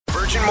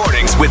Virgin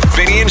Mornings with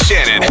Vinny and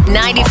Shannon.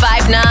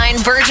 95.9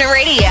 Virgin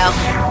Radio.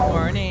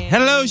 Morning.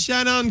 Hello,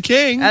 Shannon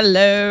King.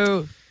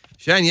 Hello.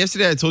 Shannon,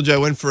 yesterday I told you I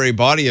went for a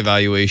body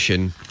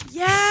evaluation,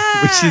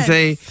 Yeah. which is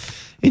a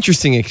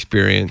interesting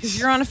experience. Because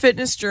you're on a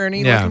fitness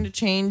journey Yeah. looking to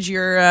change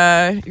your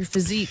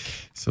physique.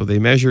 So they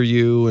measure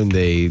you, and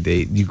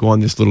you go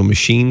on this little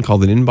machine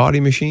called an in-body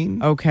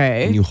machine.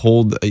 Okay. And you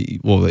hold,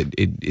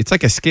 it's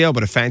like a scale,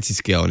 but a fancy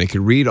scale, and it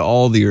could read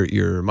all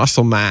your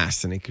muscle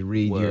mass, and it could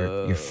read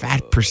your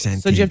fat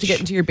percentage. So do you have to get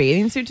into your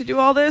bathing suit to do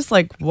all this?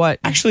 Like what?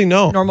 Actually,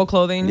 no. Normal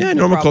clothing? Yeah, No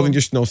normal problem. clothing,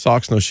 just no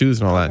socks, no shoes,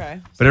 and all Okay. that.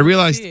 So But I let's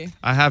realized see.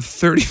 I have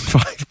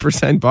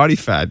 35% body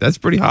fat. That's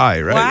pretty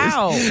high, right?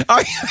 Wow.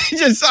 I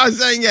just saw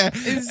saying, yeah.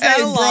 Is that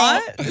Hey, a bro,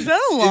 lot? Is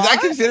that a lot? Is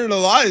that considered a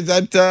lot? Is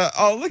that,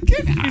 look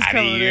at out of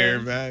coming here,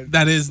 in. man.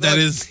 That is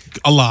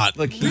a lot.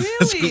 Look,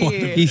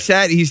 Really? he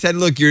said,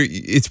 look,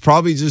 it's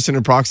probably just an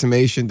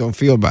approximation. Don't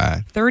feel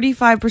bad.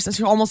 35%.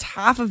 So almost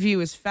half of you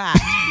is fat.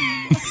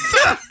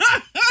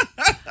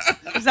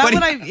 Is that what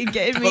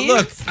it means?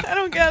 look, I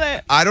don't get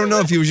it. I don't know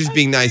if he was just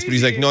being nice, but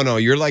he's like, no,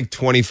 you're like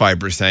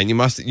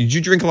 25%. Did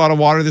you drink a lot of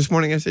water this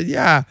morning? I said,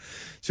 yeah.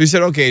 So he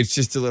said, okay, it's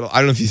just a little, I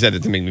don't know if he said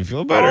it to make me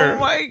feel better. Oh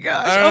my I don't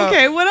gosh. know.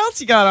 Okay, what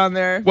else you got on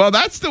there? Well,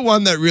 that's the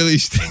one that really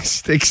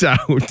sticks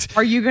out.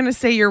 Are you going to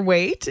say your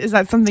weight? Is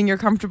that something you're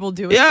comfortable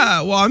doing?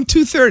 Yeah, well, I'm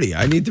 230.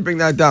 I need to bring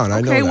that down.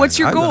 I know Okay, that. what's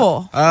your I know.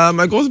 goal?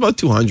 My goal is about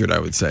 200, I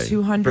would say.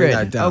 200. Bring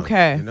that down.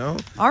 Okay. You know?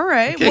 All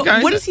right. Okay, Well,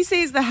 guys. what does he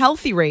say is the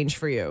healthy range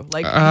for you?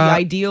 Like the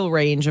ideal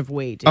range of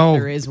weight, if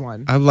there is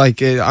one. I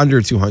like it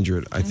under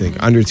 200, I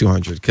think. Under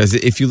 200. Because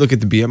if you look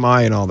at the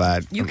BMI and all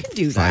that. You can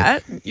do fine.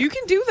 that. You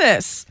can do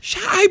this.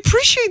 I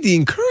appreciate the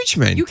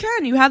encouragement. You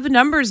can. You have the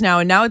numbers now,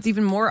 and now it's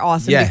even more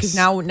awesome Yes. because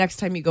now next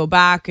time you go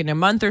back in a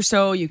month or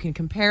so, you can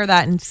compare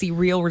that and see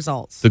real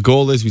results. The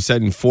goal is, we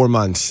said in 4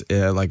 months,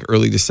 like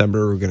early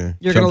December, we're going to.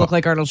 You're going to look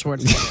like Arnold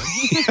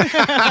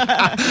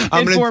Schwarzenegger.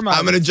 I'm in 4 months.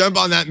 I'm going to jump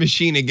on that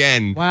machine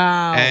again.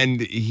 Wow.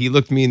 And he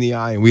looked me in the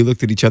eye, and we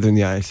looked at each other in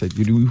the eye. I said,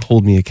 you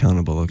hold me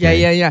accountable,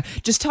 okay? Yeah.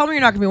 Just tell me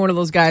you're not going to be one of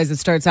those guys that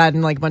starts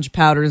adding like a bunch of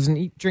powders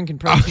and drinking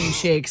protein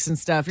shakes and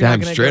stuff. You're Damn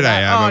not gonna straight do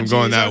that. I am. Oh, I'm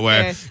going geez, that way.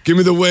 okay. Give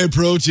me the whey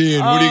protein.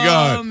 What do you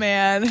got? Oh,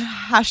 man.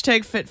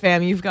 Hashtag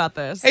FitFam. You've got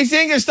this. Hey,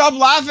 Singer, stop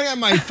laughing at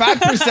my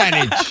fat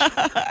percentage.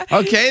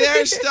 Okay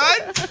there,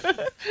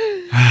 stud?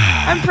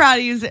 I'm proud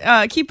of you.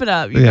 Keep it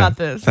up. You got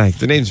this. Thanks.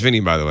 The name's Vinny,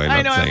 by the way.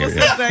 I not know. I Singer.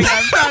 almost said Zenga.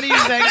 I'm proud of you,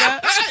 Zenga.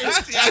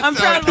 I'm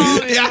proud of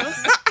all of you.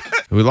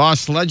 We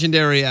lost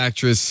legendary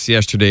actress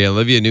yesterday,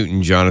 Olivia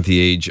Newton-John, at the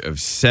age of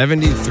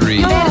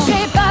 73.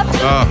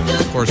 Oh,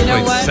 of course, You know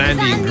played what?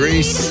 Sandy in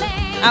Grease.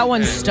 That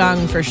one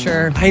stung for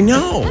sure. I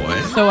know.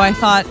 So I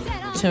thought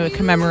to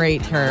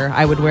commemorate her,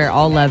 I would wear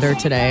all leather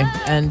today.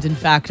 And in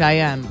fact, I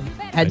am.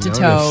 Head to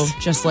toe, noticed.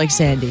 just like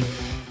Sandy.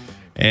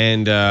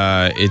 And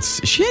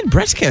she had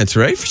breast cancer,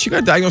 right? She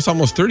got diagnosed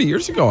almost 30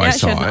 years ago, I Yeah,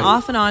 saw she had an it.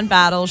 off and on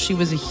battle. She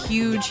was a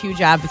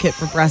huge advocate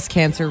for breast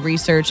cancer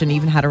research and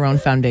even had her own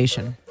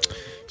foundation.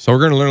 So we're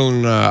going to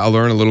learn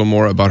a little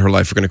more about her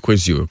life. We're going to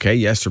quiz you, okay?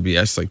 Yes or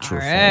BS, like true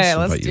All or right,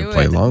 false. let's Invite you do to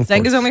play it. along for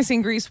Zenga's us. only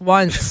seen Grease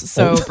once,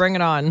 so bring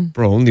it on.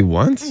 Bro, only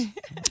once?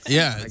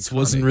 Yeah, it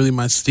wasn't really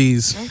my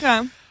steez.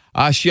 Okay.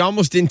 She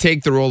almost didn't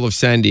take the role of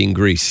Sandy in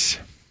Grease.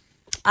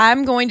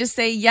 I'm going to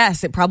say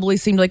yes. It probably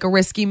seemed like a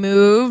risky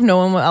move.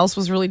 No one else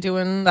was really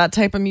doing that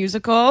type of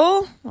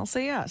musical. I'll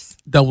say yes.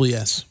 Double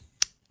yes.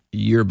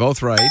 You're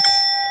both right.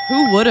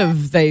 Who would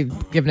have they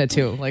given it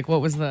to? Like, what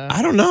was the...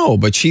 I don't know,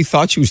 but she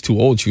thought she was too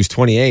old. She was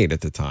 28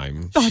 at the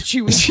time. thought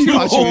she was She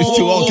thought she was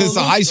too old because it's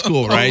a high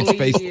school, right?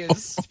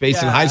 It's Please.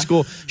 based in Yeah. high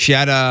school. She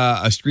had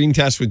a screen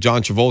test with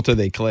John Travolta.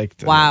 They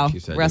clicked. and Wow. she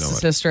said, Rest you know is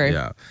what? history.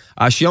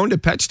 Yeah. She owned a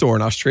pet store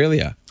in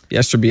Australia.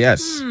 Yes or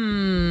BS?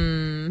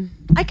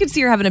 I could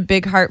see her having a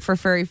big heart for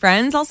furry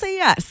friends. I'll say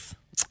yes.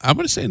 I'm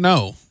going to say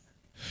no.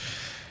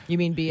 You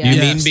mean BS? You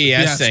mean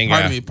BS,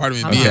 Zenga. Pardon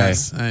me, Okay.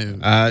 BS.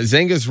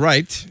 Zenga's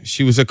right.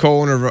 She was a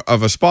co-owner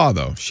of a spa,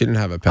 though. She didn't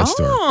have a pet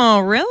store. Oh,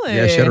 really?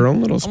 Yeah, she had her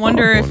own little I spa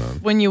wonder going if on.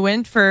 when you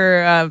went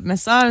for a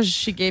massage,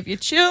 she gave you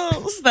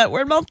chills that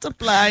were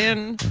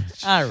multiplying.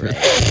 All right.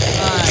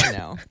 I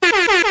know.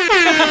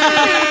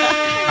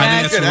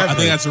 I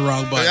think that's a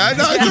wrong button. Yeah,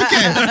 no, it's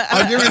okay.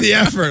 I'll give her the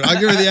effort.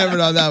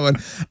 On that one.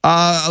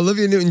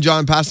 Olivia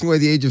Newton-John passing away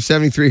at the age of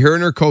 73. Her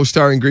and her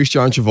co-star in Grease,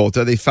 John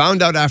Travolta, they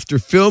found out after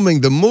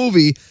filming the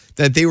movie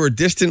that they were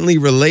distantly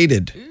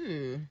related.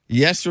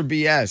 Yes or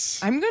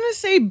BS? I'm going to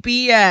say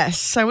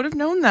BS. I would have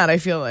known that, I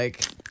feel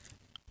like.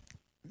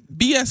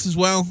 BS as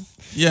well.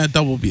 Yeah,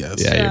 double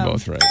BS. Yeah, you're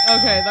both right.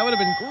 Okay, that would have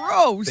been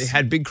gross. They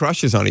had big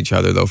crushes on each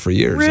other, though, for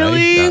years.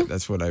 Really?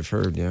 That's what I've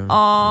heard, yeah.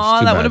 Aw, It's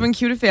too that bad. would have been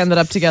cute if they ended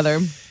up together.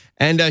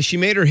 And she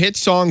made her hit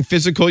song,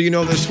 Physical. You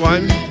know this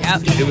one?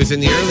 Yep. It was in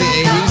the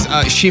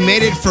early 80s. She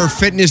made it for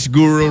fitness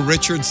guru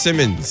Richard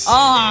Simmons.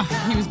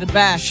 Oh, he was the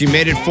best. She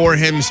made it for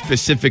him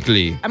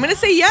specifically. I'm going to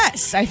say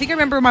yes. I think I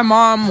remember my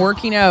mom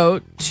working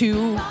out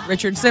to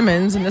Richard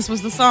Simmons, and this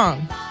was the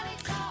song.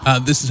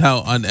 This is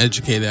how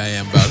uneducated I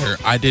am about her.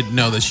 I didn't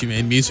know that she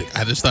made music.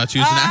 I just thought she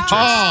was an actress.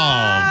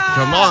 Oh,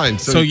 come on.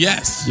 So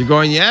yes. You're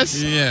going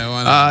yes? Yeah,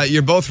 why not?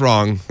 You're both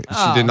wrong.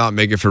 She did not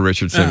make it for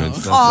Richard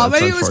Simmons. That's- Oh,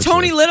 that's maybe it was unfortunate.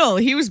 Tony Little.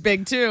 He was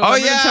big too. Oh, Remember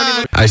Tony yeah.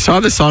 Little? I saw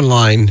this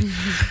online,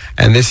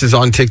 and this is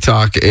on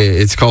TikTok.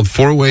 It's called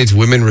 4 Ways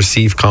Women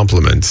Receive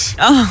Compliments.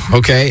 Oh.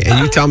 Okay? And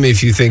you tell me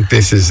if you think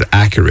this is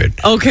accurate.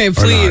 Okay,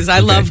 please. not. I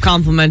Okay. love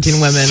complimenting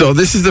women. So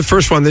this is the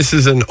first one. This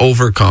is an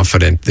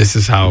overconfident. This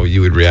is how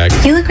you would react.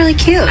 You look really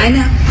cute. I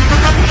know.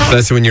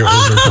 That's when you're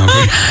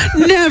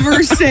overconfident.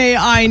 Never say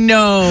I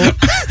know.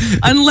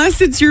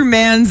 Unless it's your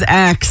man's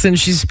ex and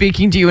she's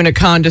speaking to you in a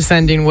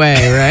condescending way,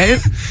 right?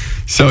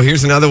 So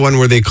here's another one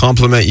where they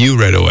compliment you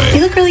right away.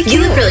 You look really cute.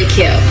 You look really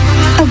cute.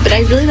 Oh, but I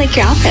really like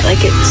your outfit. Like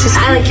it's just.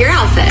 I like your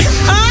outfit.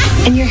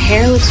 And your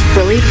hair looks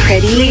really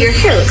pretty. Your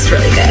hair looks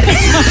really good.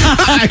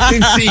 I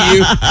can see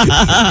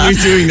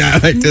you doing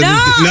that. Like,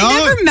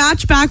 I never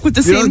match back with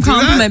the You don't same do that?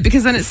 compliment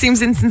because then it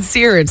seems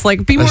insincere. It's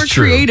like, be more That's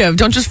true. creative.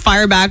 Don't just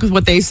fire back with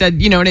what they said.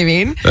 You know what I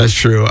mean? That's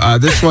true.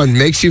 This one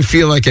makes you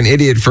feel like an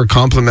idiot for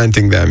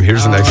complimenting them.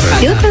 Here's the next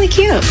one. You look really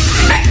cute.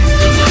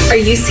 Are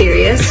you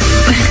serious?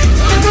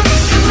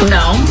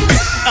 No.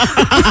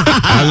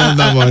 I love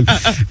that one.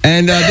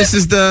 And this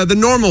is the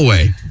normal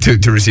way to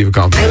receive a I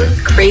compliment.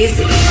 look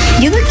crazy.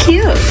 You look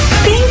cute.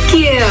 Thank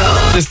you.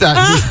 Just that.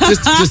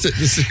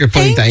 Just a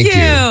plain thank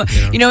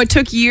you. You know, it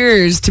took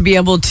years to be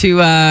able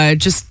to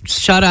just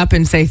shut up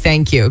and say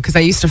thank you because I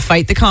used to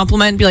fight the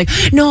compliment and be like,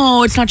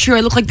 no, it's not true.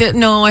 I look like that.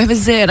 No, I have a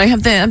zit. I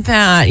have that. I'm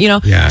fat. You know,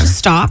 Yeah. just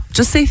stop.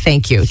 Just say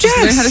thank you. Just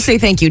learn how to say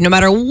thank you no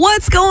matter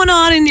what's going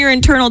on in your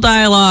internal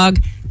dialogue.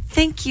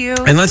 Thank you.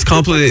 And let's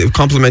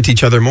compliment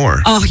each other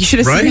more. Oh, you should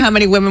have Right? seen how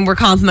many women were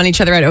complimenting each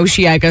other at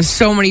Oceaga.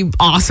 So many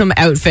awesome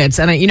outfits.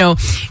 And,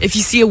 if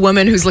you see a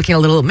woman who's looking a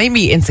little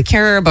maybe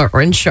insecure or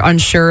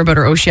unsure about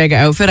her Oceaga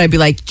outfit, I'd be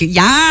like,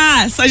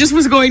 yes. I just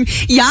was going,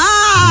 yes.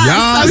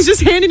 I was just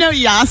handing out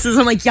yeses.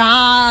 I'm like,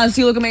 yes,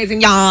 you look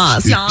amazing.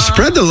 Yes, yes.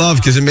 Spread the love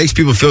because it makes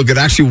people feel good.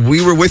 Actually,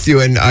 we were with you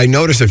and I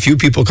noticed a few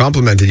people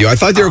complimented you. I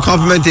thought they were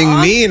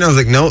complimenting me and I was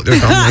like, no, they're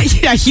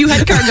complimenting. Yeah, you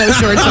had cargo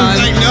shorts on.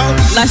 I know.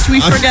 Lest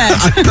we forget.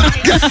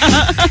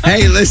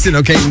 Hey, listen,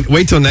 okay,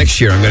 wait till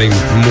next year. I'm getting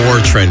more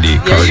trendy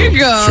cargo you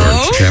go.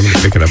 shorts. Okay, I'm going to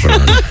pick it up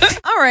around.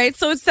 All right,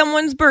 so it's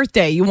someone's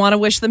birthday. You want to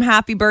wish them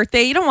happy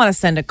birthday. You don't want to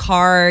send a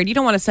card. You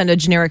don't want to send a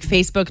generic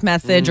Facebook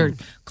message or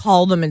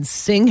call them and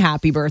sing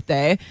happy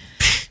birthday.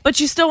 But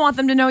you still want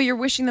them to know you're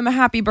wishing them a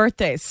happy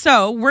birthday.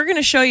 So we're going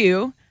to show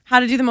you how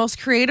to do the most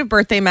creative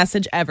birthday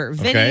message ever.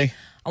 Vinny, Okay.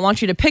 I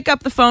want you to pick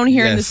up the phone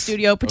here in the Yes.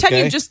 studio. Pretend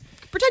Okay.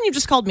 you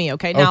just called me,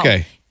 okay? Now,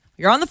 Okay.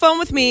 you're on the phone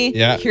with me.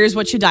 Yeah. Here's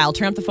what you dial.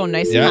 Turn up the phone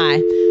nice Yeah.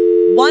 and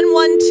high.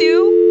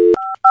 112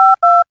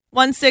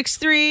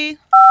 163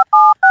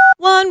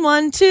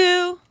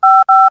 112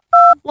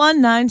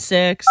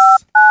 196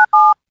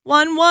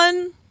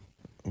 11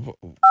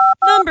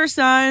 number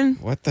sign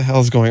What the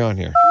hell's going on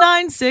here?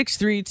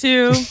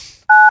 9632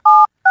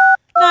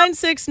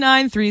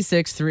 969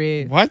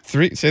 363 What?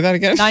 Say that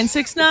again?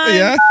 969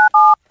 Yeah.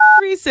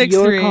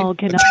 363. Your call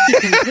cannot be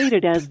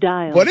completed as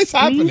dialed. What is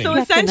happening? Please So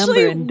check the number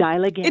essentially, and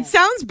dial again. it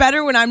sounds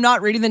better when I'm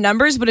not reading the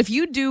numbers, but if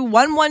you do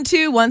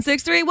 112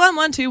 163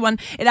 1121,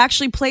 it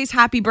actually plays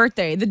happy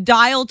birthday. The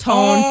dial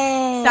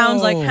tone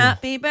sounds like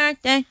happy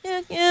birthday.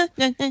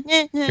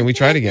 Can we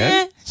try it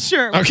again?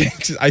 Sure. Okay,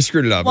 I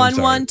screwed it up. I'm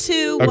sorry.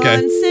 112 Okay.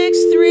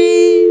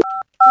 163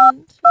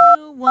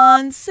 112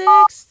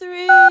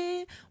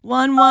 163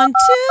 112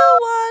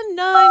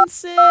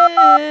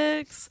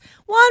 196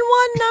 11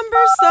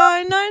 number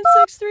sign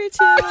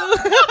 9632.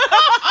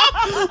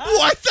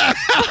 What the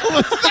hell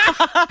was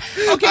that?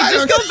 Okay,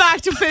 just go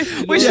back to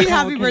wishing Your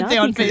happy call birthday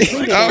cannot on be Facebook.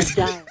 completed as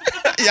dialed.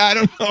 Yeah, I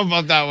don't know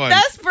about that one.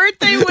 Best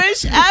birthday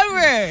wish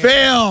ever.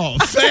 Fail.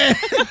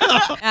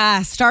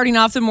 Starting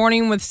off the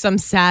morning with some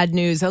sad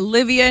news.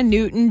 Olivia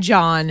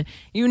Newton-John.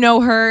 You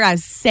know her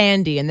as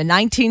Sandy in the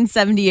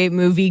 1978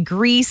 movie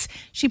Grease.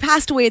 She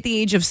passed away at the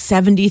age of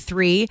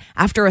 73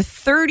 after a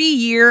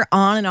 30-year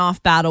on and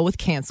off battle with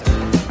cancer.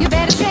 You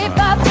better shape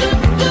up.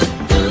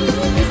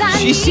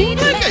 She seemed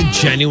like a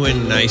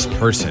genuine, nice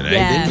person.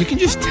 Yeah. You can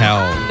just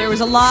tell. There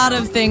was a lot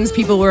of things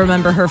people will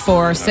remember her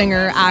for,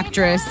 singer,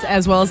 actress,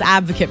 as well as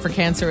advocate for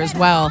cancer as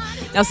well.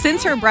 Now,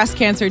 since her breast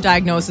cancer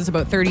diagnosis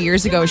about 30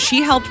 years ago,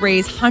 she helped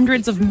raise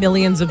hundreds of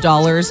millions of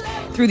dollars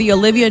through the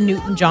Olivia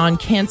Newton-John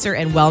Cancer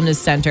and Wellness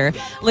Center.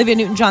 Olivia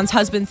Newton-John's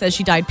husband says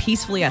she died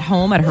peacefully at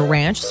home at her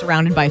ranch,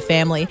 surrounded by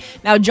family.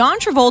 Now, John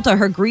Travolta,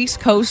 her Grease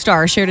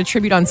co-star, shared a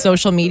tribute on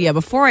social media.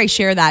 Before I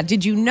share that,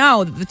 did you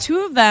know that the two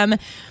of them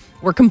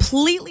were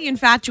completely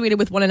infatuated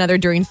with one another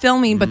during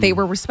filming, but they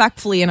were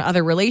respectfully in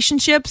other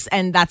relationships,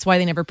 and that's why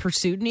they never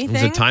pursued anything.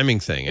 It was a timing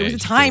thing. It was a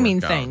just didn't timing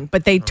work out. thing,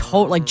 but they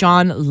like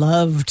John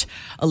loved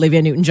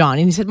Olivia Newton-John,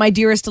 and he said, "My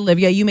dearest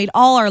Olivia, you made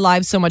all our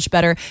lives so much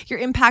better. Your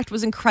impact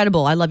was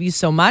incredible. I love you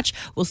so much.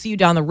 We'll see you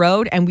down the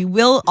road, and we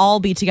will all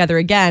be together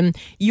again.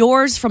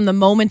 Yours from the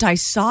moment I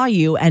saw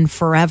you and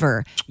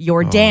forever.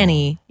 Your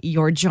Danny,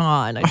 your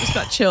John." I just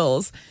got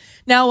chills.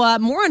 Now,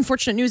 more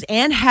unfortunate news.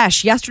 Anne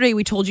Hesh. Yesterday,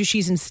 we told you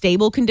she's in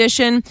stable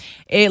condition.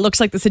 It looks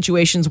like the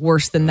situation's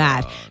worse than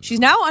that. She's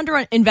now under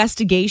an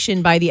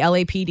investigation by the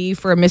LAPD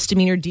for a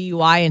misdemeanor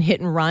DUI and hit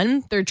and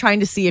run. They're trying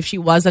to see if she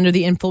was under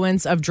the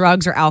influence of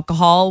drugs or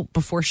alcohol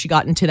before she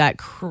got into that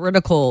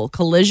critical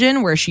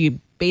collision where she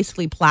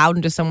basically plowed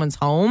into someone's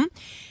home.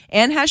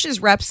 Anne Hesh's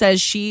rep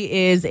says she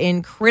is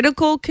in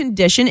critical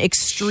condition,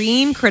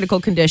 extreme critical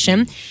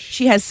condition.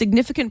 She has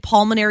significant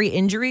pulmonary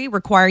injury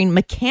requiring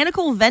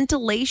mechanical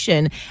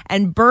ventilation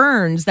and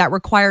burns that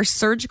require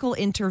surgical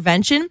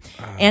intervention.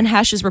 Anne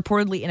Hesh is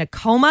reportedly in a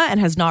coma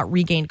and has not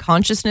regained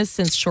consciousness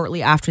since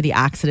shortly after the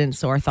accident.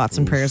 So our thoughts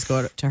and prayers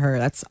go to her.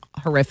 That's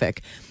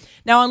horrific.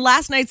 Now, on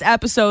last night's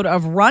episode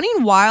of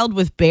Running Wild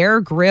with Bear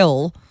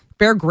Grylls,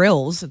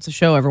 it's a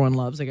show everyone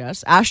loves, I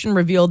guess, Ashton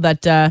revealed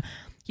that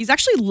he's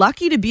actually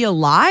lucky to be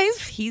alive.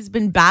 He's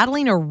been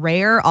battling a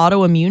rare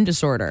autoimmune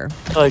disorder.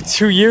 Like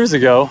 2 years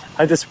ago,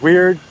 I had this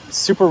weird,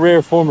 super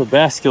rare form of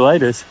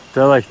vasculitis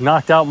that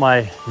knocked out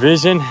my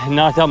vision,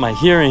 knocked out my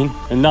hearing,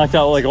 and knocked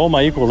out all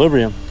my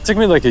equilibrium. It took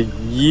me a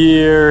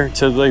year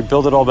to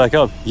build it all back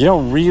up. You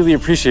don't really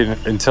appreciate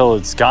it until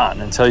it's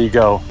gone, until you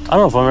go, I don't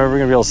know if I'm ever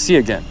gonna be able to see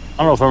again. I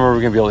don't know if I'm ever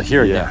gonna be able to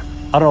hear again.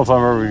 I don't know if I'm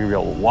ever gonna be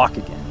able to walk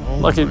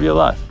again. Lucky to be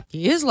alive.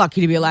 He is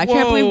lucky to be alive. I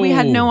can't believe we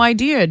had no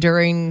idea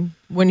during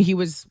when he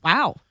was,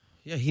 wow.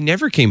 Yeah, he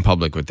never came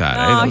public with that.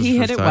 Oh, he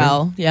hit it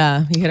well.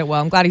 Yeah, he hit it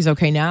well. I'm glad he's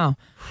okay now.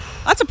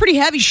 That's a pretty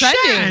heavy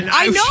trending.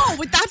 I know,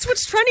 but that's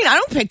what's trending. I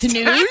don't pick the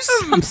news.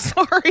 I'm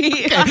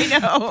sorry. I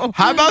know.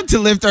 How about to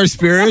lift our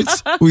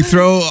spirits, we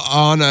throw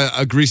on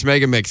a Grease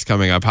Mega Mix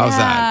coming up. How's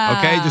that?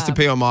 Okay, just to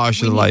pay homage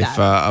to the life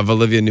of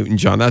Olivia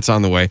Newton-John. That's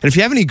on the way. And if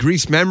you have any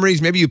Grease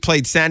memories, maybe you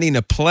played Sandy in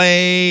a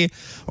play,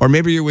 or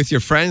maybe you're with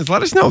your friends,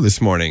 let us know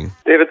this morning.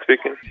 David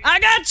speaking. I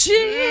got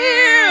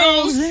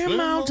chills, they're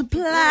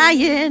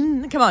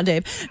multiplying. Come on,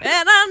 Dave.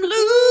 And I'm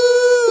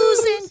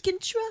losing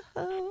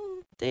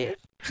control. Dave.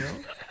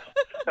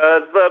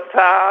 Cause the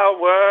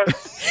power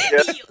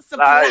is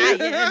supplying.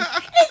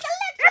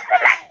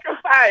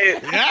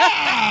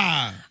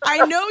 Yeah.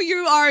 I know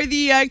you are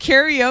the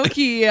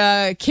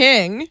karaoke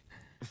king.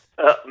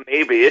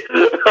 Maybe.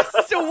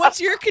 So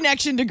what's your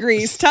connection to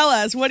Grease? Tell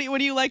us. What do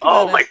you like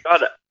about it? Oh my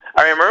God.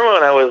 I remember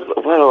when I was,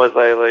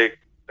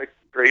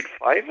 grade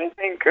 5, I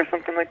think, or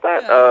something like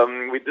that.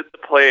 Yeah. We did the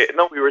play.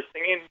 No, we were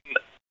singing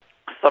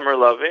Summer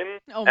Lovin',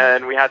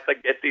 and we had to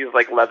get these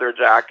leather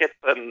jackets,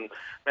 and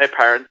my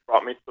parents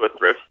brought me to a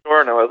thrift store,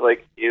 and I was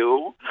like,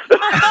 ew.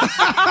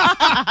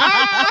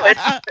 It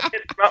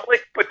smelled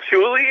like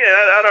patchouli,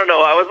 and I don't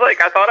know.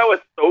 I thought I was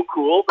so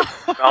cool, but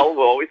the smell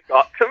always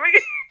got to me.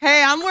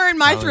 Hey, I'm wearing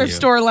my thrift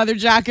store leather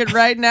jacket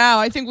right now.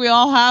 I think we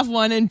all have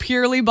one and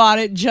purely bought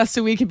it just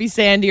so we could be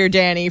Sandy or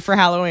Danny for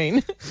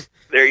Halloween.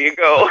 There you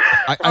go.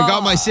 I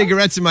got my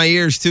cigarettes in my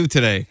ears, too,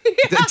 today.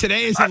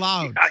 Today is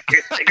allowed. Got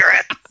your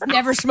cigarettes.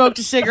 Never smoked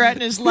a cigarette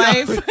in his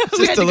life.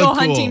 We had to go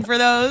hunting for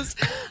those.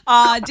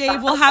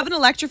 Dave, we'll have an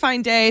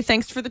electrifying day.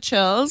 Thanks for the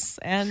chills.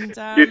 And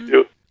you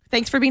too.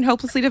 Thanks for being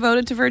hopelessly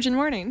devoted to Virgin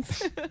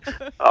Mornings.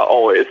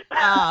 Always.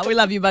 We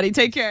love you, buddy.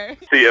 Take care.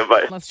 See you.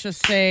 Bye. Let's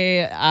just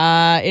say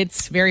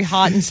it's very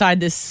hot inside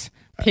this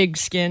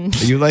pigskin.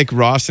 Are you like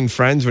Ross and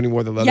Friends when he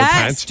wore the leather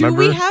pants? Yes. Do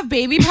remember? we have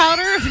baby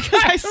powder?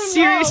 Because I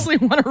seriously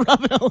want to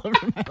rub it all over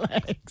my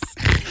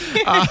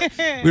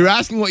legs. We were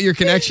asking what your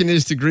connection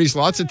is to Grease.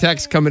 Lots of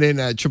texts coming in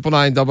at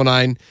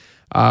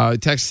 99999.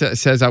 Text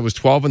says, I was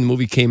 12 when the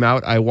movie came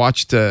out. I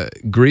watched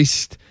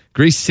Grease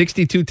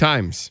 62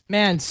 times.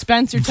 Man,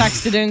 Spencer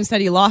texted in and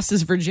said he lost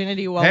his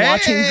virginity while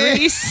watching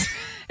Grease.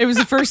 It was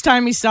the first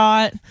time he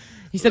saw it.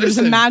 He said it was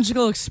a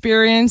magical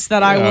experience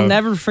that I will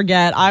never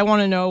forget. I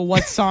want to know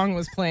what song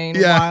was playing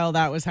while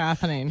that was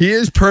happening. He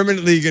is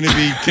permanently going to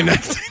be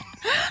connected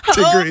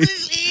to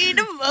Grease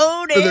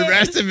for the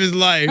rest of his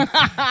life.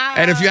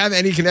 And if you have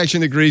any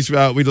connection to Grease,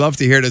 we'd love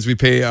to hear it as we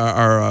pay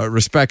our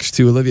respects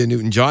to Olivia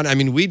Newton-John. I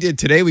mean, we did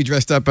today. We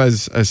dressed up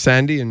as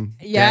Sandy and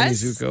Danny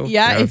Zuko.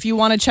 Yeah, if you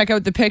want to check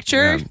out the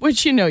picture,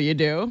 which you know you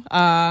do,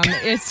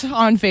 it's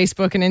on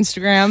Facebook and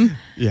Instagram.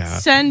 Yeah.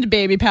 Send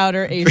baby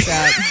powder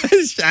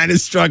ASAP.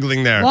 Shanna's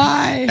struggling there.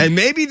 Why? And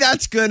maybe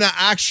that's going to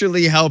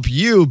actually help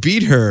you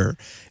beat her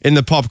in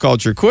the pop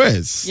culture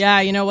quiz. Yeah,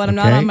 you know what? I'm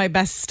not on my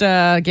best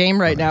game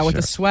right now with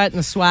the sweat and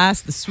the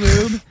swass, the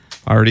swoob.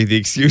 Already the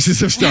excuses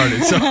have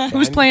started. So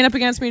who's playing up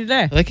against me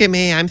today? Look at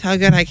me. I'm so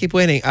good. I keep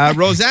winning.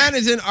 Roseanne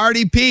is in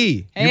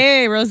RDP.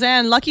 Hey,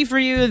 Roseanne. Lucky for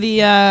you, the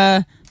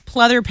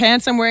pleather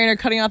pants I'm wearing are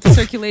cutting off the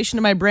circulation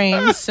to my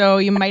brain, so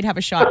you might have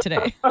a shot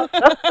today.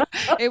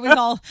 It was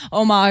all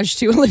homage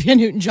to Olivia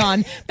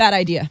Newton-John. Bad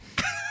idea.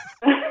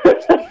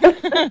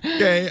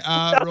 Okay.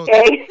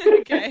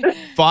 Okay.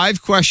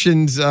 5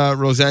 questions,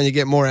 Roseanne. You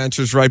get more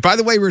answers right. By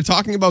the way, we were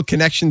talking about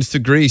connections to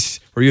Grease.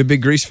 Were you a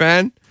big Grease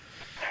fan?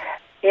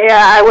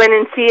 Yeah, I went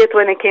and see it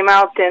when it came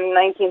out in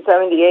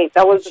 1978.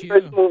 That was the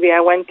first movie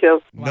I went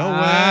to. No way.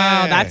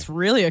 Wow, that's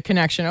really a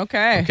connection.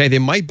 Okay. Okay, there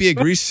might be a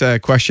Grease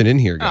question in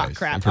here, guys. Oh,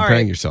 crap. I'm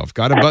preparing yourself.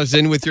 Got to buzz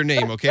in with your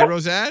name, okay,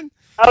 Roseanne?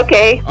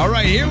 Okay. All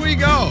right, here we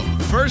go.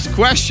 First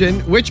question.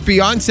 Which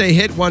Beyonce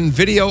hit won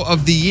Video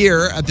of the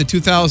Year at the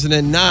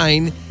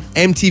 2009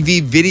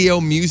 MTV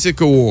Video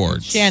Music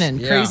Awards? Shannon,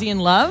 Yeah. Crazy in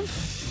Love?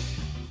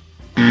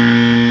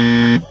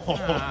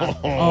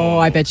 Oh,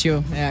 I bet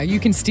you. Yeah, you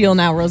can steal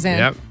now, Roseanne.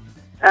 Yep.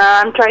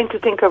 I'm trying to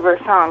think of her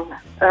song.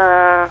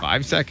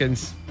 5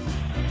 seconds.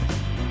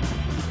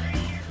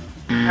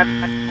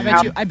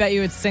 I bet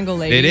you it's Single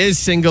Ladies. It is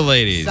Single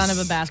Ladies. Son of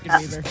a basket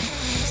weaver.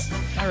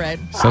 All right.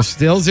 So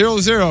still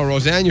 0-0.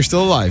 Roseanne, you're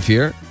still alive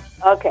here.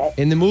 Okay.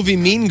 In the movie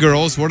Mean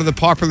Girls, what are the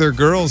popular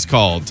girls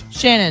called?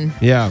 Shannon,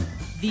 Yeah.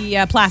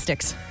 the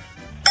Plastics.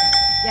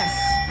 Yes.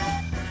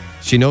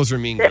 She knows her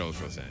Mean Girls,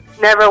 Roseanne.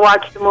 Never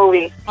watched the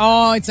movie.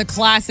 Oh, it's a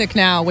classic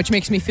now, which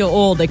makes me feel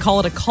old. They call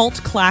it a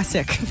cult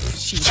classic.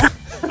 Jeez.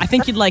 I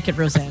think you'd like it,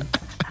 Roseanne.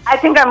 I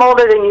think I'm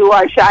older than you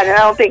are, Shannon. I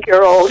don't think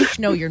you're old.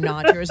 No, you're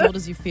not. You're as old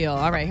as you feel.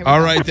 All right. Here we All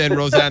go. right then,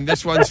 Roseanne,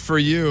 this one's for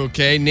you,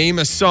 okay? Name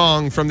a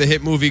song from the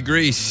hit movie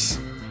Grease.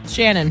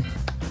 Shannon.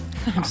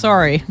 I'm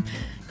sorry.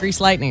 Grease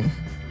Lightning.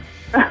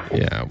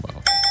 Yeah,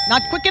 well.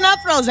 Not quick enough,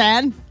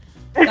 Roseanne.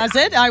 That's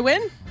it? I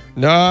win?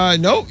 No,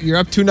 you're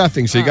up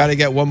 2-0, so you got to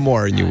get one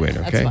more and you win,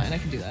 okay? That's fine. I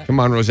can do that. Come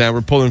on, Roseanne,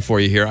 we're pulling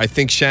for you here. I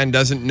think Shan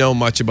doesn't know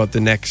much about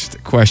the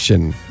next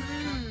question.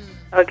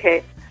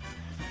 Okay.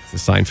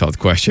 It's the Seinfeld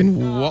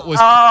question. What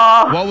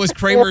was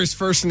Kramer's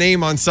first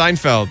name on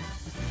Seinfeld?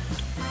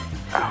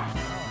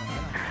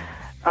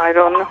 I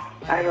don't know.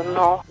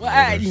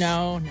 Well,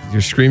 no.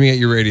 You're screaming at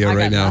your radio I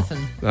right got now.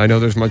 nothing. I know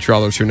there's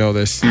Montrealers who know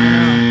this.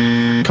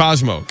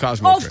 Cosmo.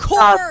 Of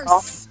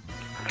course.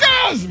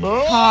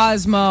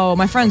 Cosmo.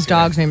 My friend's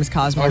dog's name is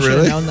Cosmo. Oh, I should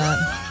really? have known that.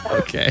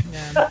 Okay.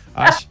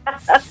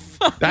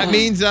 That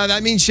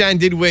means Shan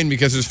did win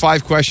because there's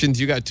 5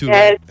 questions. You got 2.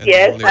 Yes, right.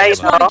 yes, I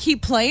just want know. to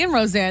keep playing,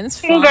 Roseanne. It's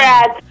fun.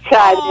 Congrats,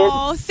 Shannon.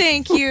 Oh,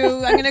 thank you.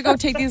 I'm going to go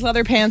take these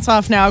leather pants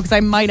off now because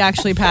I might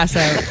actually pass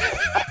out.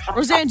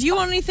 Roseanne, do you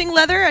own anything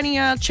leather? Any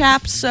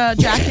chaps,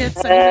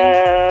 jackets?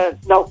 Anything?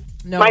 No.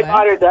 No My way.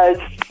 daughter does.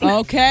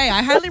 Okay.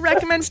 I highly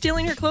recommend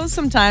stealing her clothes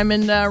sometime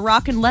and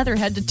rocking leather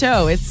head to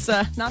toe. It's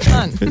not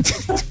fun.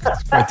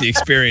 Quite the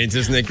experience,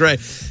 isn't it? Great.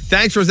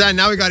 Thanks, Roseanne.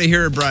 Now we got to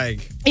hear her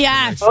brag.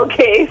 Yeah.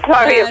 Okay,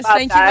 sorry Yes, about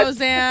thank that. you,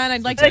 Roseanne.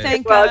 I'd like to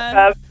thank.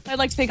 welcome. I'd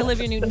like to thank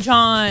Olivia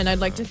Newton-John. I'd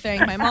like to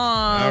thank my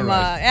mom. All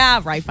right.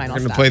 Yeah, right. Fine. I'll We're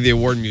going to stop. play the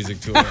award music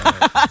to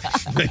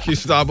it. Make you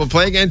stop. We'll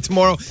play again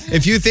tomorrow.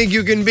 If you think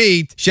you can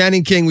beat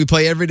Shannon King, we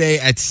play every day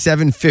at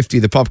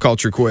 7:50, the pop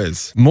culture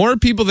quiz. More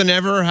people than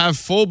ever have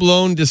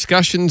full-blown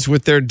discussions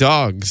with their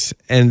dogs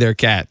and their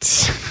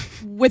cats.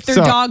 With their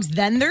So- dogs,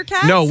 then their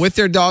cats? No, with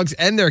their dogs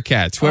and their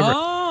cats. Whoever.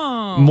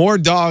 Oh. More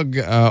dog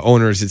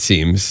owners, it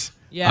seems.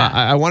 Yeah.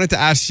 I wanted to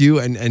ask you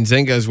and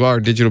Zenga as well, our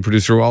digital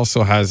producer who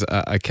also has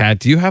a cat.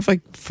 Do you have like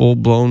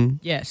full-blown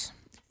Yes.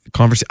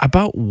 conversation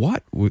about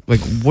what? Like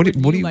what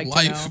do you like to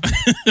Life.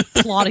 know?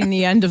 Plotting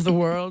the end of the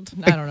world.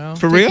 I don't know.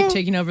 For real?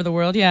 Taking over the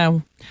world. Yeah.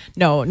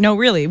 No,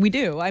 really. We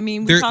do. I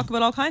mean, we They're- talk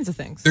about all kinds of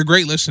things. They're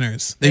great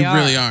listeners. They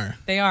really are.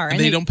 They are. And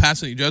they don't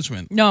pass any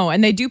judgment. No,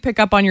 and they do pick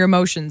up on your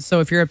emotions. So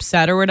if you're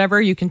upset or whatever,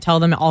 you can tell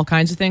them all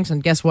kinds of things.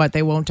 And guess what?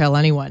 They won't tell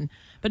anyone.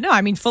 But no,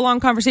 I mean, full on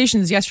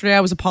conversations. Yesterday, I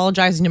was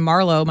apologizing to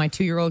Marlo, my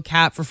 2-year-old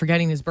cat, for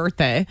forgetting his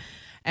birthday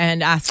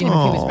and asking him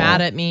if he was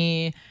mad at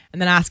me and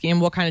then asking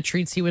him what kind of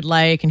treats he would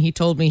like. And he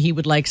told me he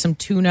would like some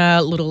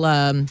tuna,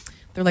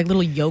 they're like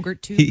little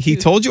yogurt tubes. He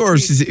told you, or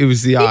it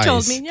was the eyes? He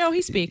told me. No,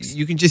 he speaks.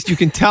 You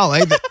can tell,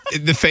 eh?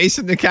 The face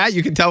of the cat,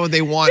 you can tell what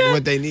they want and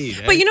what they need.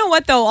 Eh? But you know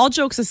what, though? All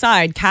jokes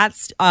aside,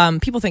 cats.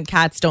 People think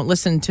cats don't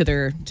listen to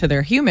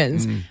their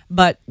humans,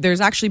 but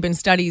there's actually been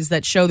studies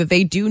that show that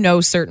they do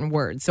know certain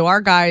words. So our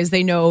guys,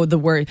 they know the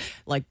word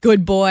like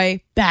good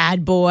boy,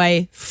 bad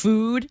boy,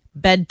 food,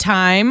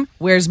 bedtime,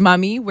 where's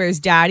mommy, where's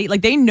daddy.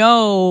 Like they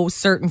know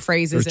certain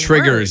phrases. Or and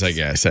triggers, words. I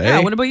guess. Eh? Yeah.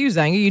 What about you,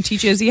 Zanga? You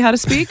teach Izzy how to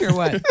speak or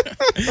what?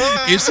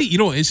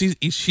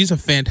 She's a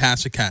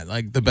fantastic cat,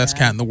 like the best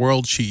cat in the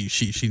world. She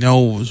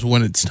knows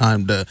when it's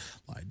time to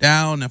lie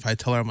down. If I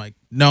tell her, I'm like,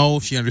 no,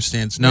 she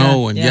understands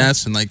no and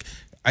yes, and like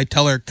I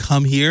tell her,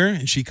 come here,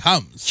 and she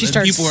comes. She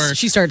And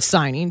starts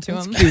signing to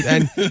him. Dude,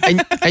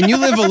 and you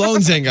live alone,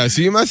 Zenga,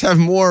 so you must have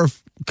more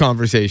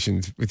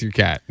conversations with your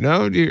cat.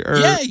 No?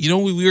 Yeah,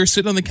 we were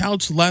sitting on the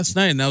couch last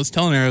night, and I was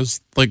telling her, I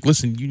was like,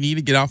 listen, you need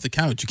to get off the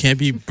couch. You can't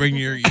be bringing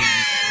your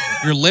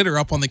litter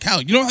up on the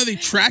couch. You know how they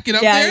track it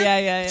up there?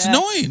 Yeah. It's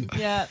annoying.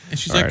 Yeah. And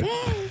she's All like,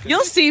 right.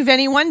 You'll see,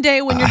 Vinny, one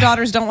day when your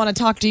daughters don't want to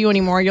talk to you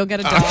anymore, you'll get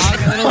a dog.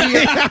 And it'll be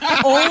your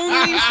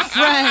only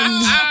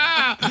friend.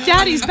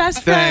 Daddy's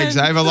best friend. Thanks.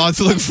 I have a lot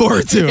to look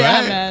forward to. Yeah,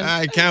 eh? man.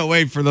 I can't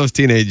wait for those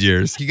teenage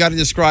years. You got to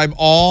describe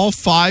all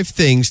 5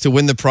 things to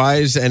win the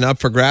prize and up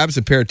for grabs,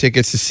 a pair of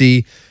tickets to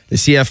see the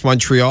CF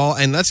Montreal.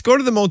 And let's go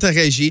to the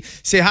Montérégie.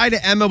 Say hi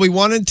to Emma. We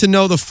wanted to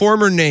know the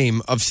former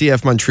name of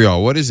CF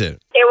Montreal. What is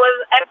it? It was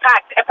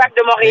Impact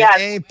de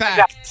Montréal.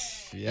 Impact.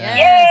 Yeah.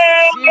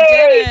 Yes, you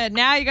did it.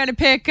 Now you got to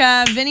pick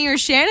Vinny or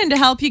Shannon to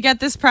help you get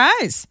this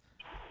prize.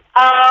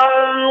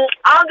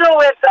 I'll go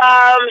with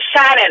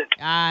Shannon.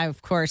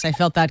 Of course. I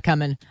felt that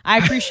coming. I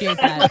appreciate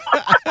that.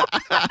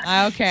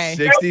 Okay.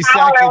 60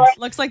 seconds.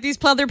 Looks like these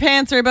pleather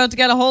pants are about to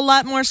get a whole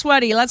lot more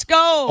sweaty. Let's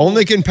go.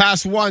 Only can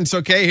pass once,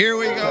 okay? Here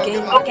we go.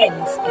 Game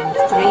begins in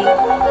 3,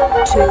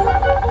 2,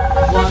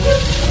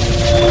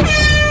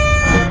 1.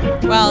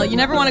 Well, you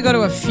never want to go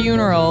to a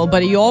funeral,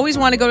 but you always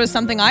want to go to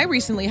something I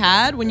recently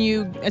had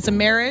it's a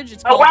marriage.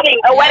 It's a wedding.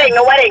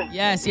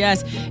 Yes.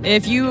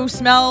 If you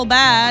smell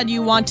bad,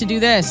 you want to do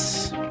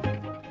this.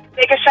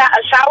 Take a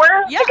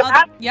shower? Yeah, take a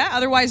bath?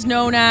 Otherwise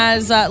known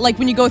as, like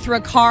when you go through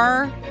a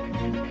car.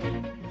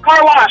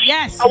 Car wash.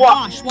 Yes, a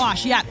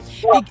wash, yeah.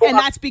 And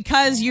that's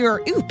because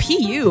you're,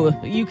 PU.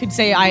 You could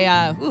say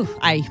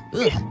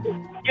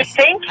You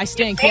stink? I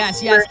stink,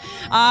 yes.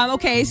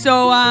 Okay,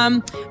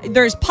 so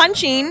there's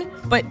punching,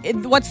 but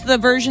what's the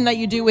version that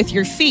you do with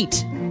your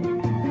feet?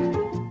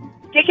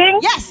 Kicking?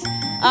 Yes.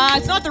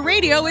 It's not the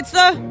radio, it's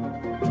the...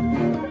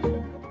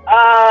 you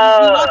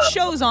watch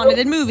shows on it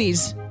in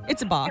movies.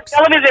 It's a box.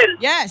 Television.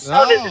 Yes.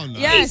 Television.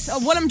 Yes.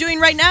 What I'm doing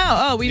right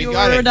now.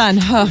 We're done.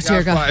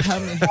 Dear God.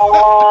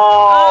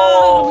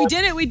 We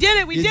did it. You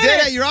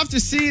did it. You're off to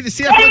see the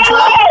CF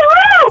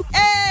Montreal.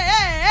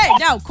 Hey.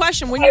 Now,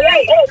 question. When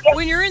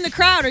you're in the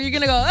crowd, are you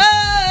going to go,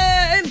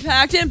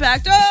 impact,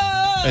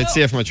 It's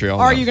CF Montreal.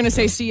 Or are you going to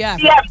say CF?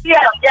 Yeah.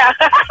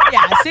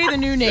 Yeah, say the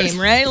new name,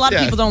 right? A lot of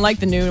people don't like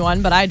the new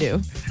one, but I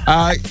do.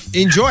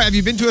 Enjoy. Have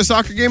you been to a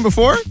soccer game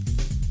before?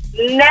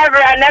 Never.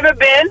 I've never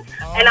been.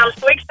 And I'm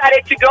so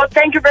excited to go.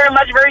 Thank you very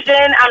much,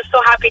 Virgin. I'm so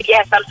happy.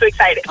 Yes, I'm so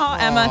excited. Oh,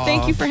 Emma,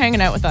 thank you for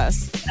hanging out with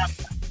us.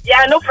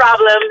 Yeah, no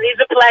problem.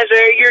 It's a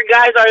pleasure. You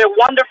guys are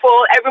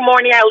wonderful. Every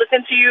morning I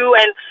listen to you,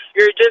 and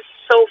you're just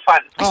so fun.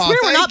 I swear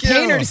we're not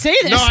paying her to say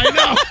this. No, I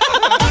know.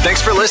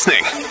 Thanks for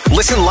listening.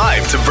 Listen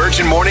live to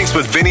Virgin Mornings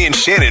with Vinny and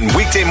Shannon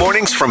weekday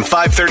mornings from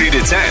 5:30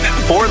 to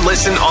 10, or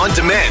listen on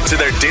demand to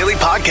their daily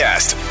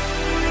podcast.